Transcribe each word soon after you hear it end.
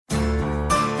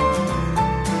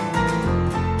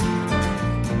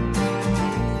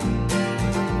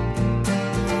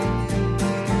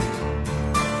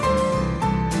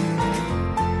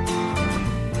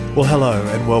Well, hello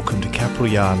and welcome to Capital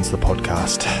Yarns, the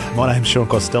podcast. My name's Sean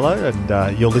Costello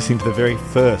and you're listening to the very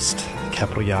first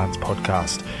Capital Yarns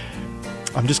podcast.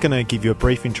 I'm just going to give you a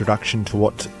brief introduction to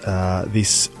what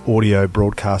this audio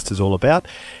broadcast is all about,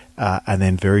 and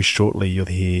then very shortly you'll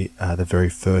hear the very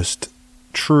first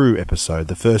true episode,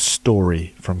 the first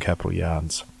story from Capital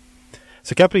Yarns.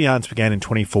 So Capital Yarns began in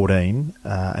 2014,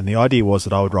 and the idea was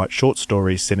that I would write short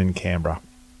stories set in Canberra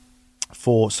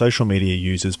for social media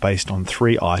users based on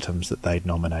 3 items that they'd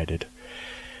nominated.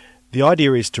 The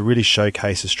idea is to really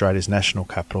showcase Australia's national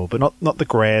capital, but not the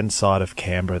grand side of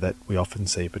Canberra that we often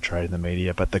see portrayed in the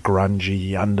media, but the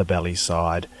grungy underbelly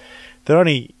side that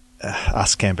only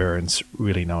us Canberrans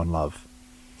really know and love.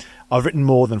 I've written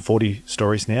more than 40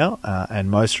 stories now, and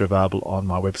most are available on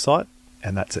my website,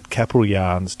 and that's at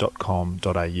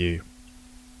capitalyarns.com.au.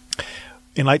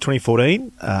 In late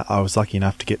 2014, I was lucky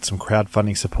enough to get some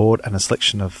crowdfunding support, and a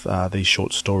selection of these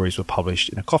short stories were published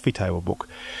in a coffee table book,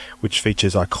 which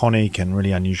features iconic and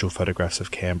really unusual photographs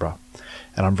of Canberra.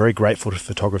 And I'm very grateful to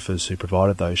photographers who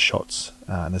provided those shots.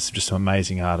 And there's just some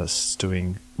amazing artists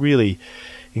doing really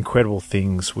incredible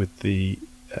things with the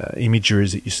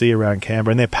imageries that you see around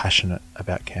Canberra, and they're passionate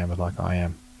about Canberra like I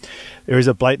am. There is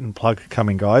a blatant plug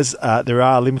coming, guys. There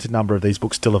are a limited number of these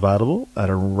books still available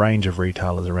at a range of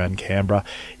retailers around Canberra,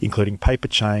 including Paper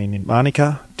Chain in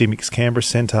Manuka, Dymocks Canberra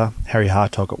Centre, Harry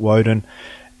Hartog at Woden,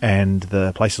 and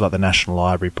the places like the National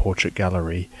Library, Portrait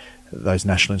Gallery, those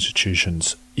national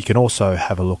institutions. You can also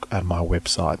have a look at my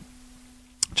website.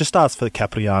 Just ask for the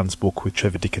Capital Yarns book with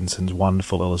Trevor Dickinson's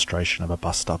wonderful illustration of a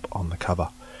bust-up on the cover.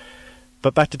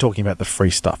 But back to talking about the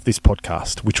free stuff, this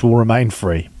podcast, which will remain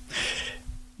free.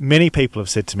 Many people have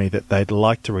said to me that they'd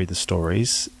like to read the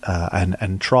stories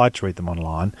and tried to read them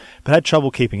online, but had trouble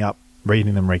keeping up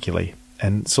reading them regularly.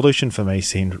 And the solution for me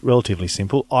seemed relatively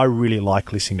simple. I really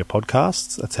like listening to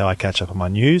podcasts. That's how I catch up on my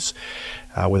news,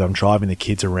 whether I'm driving the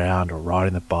kids around or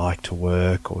riding the bike to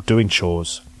work or doing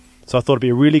chores. So I thought it'd be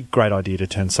a really great idea to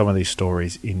turn some of these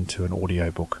stories into an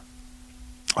audiobook.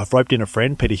 I've roped in a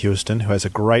friend, Peter Houston, who has a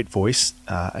great voice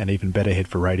and even better head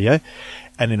for radio,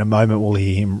 and in a moment we'll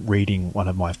hear him reading one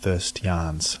of my first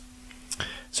yarns.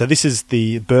 So this is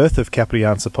the birth of Capital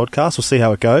Yarns, the podcast. We'll see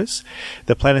how it goes.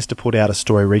 The plan is to put out a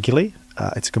story regularly.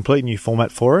 It's a completely new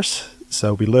format for us, so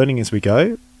we'll be learning as we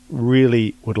go.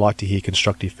 Really would like to hear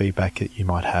constructive feedback that you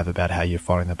might have about how you're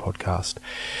finding the podcast.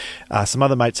 Some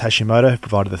other mates, Hashimoto, have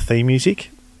provided the theme music.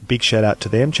 Big shout out to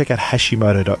them. Check out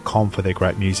hashimoto.com for their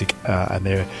great music, and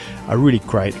they're a really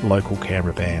great local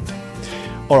Canberra band.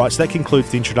 Alright, so that concludes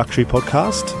the introductory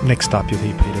podcast. Next up, you'll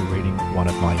hear Peter reading one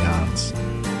of my yarns.